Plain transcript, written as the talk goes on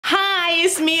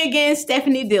It's me again,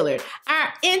 Stephanie Dillard.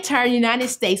 Our entire United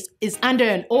States is under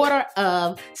an order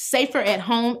of safer at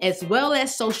home as well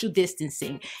as social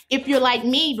distancing. If you're like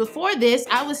me, before this,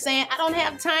 I was saying I don't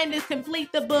have time to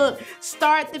complete the book,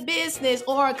 start the business,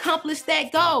 or accomplish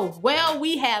that goal. Well,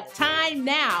 we have time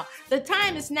now. The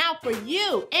time is now for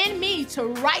you and me to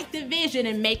write the vision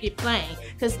and make it plain.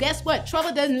 Because guess what?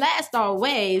 Trouble doesn't last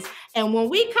always. And when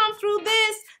we come through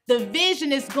this, the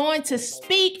vision is going to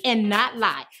speak and not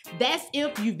lie. That's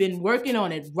if you've been working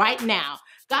on it right now.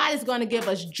 God is going to give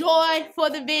us joy for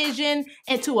the vision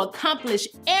and to accomplish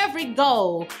every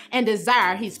goal and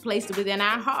desire He's placed within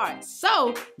our hearts.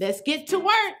 So let's get to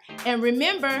work. And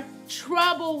remember,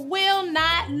 trouble will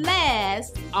not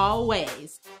last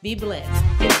always. Be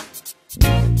blessed.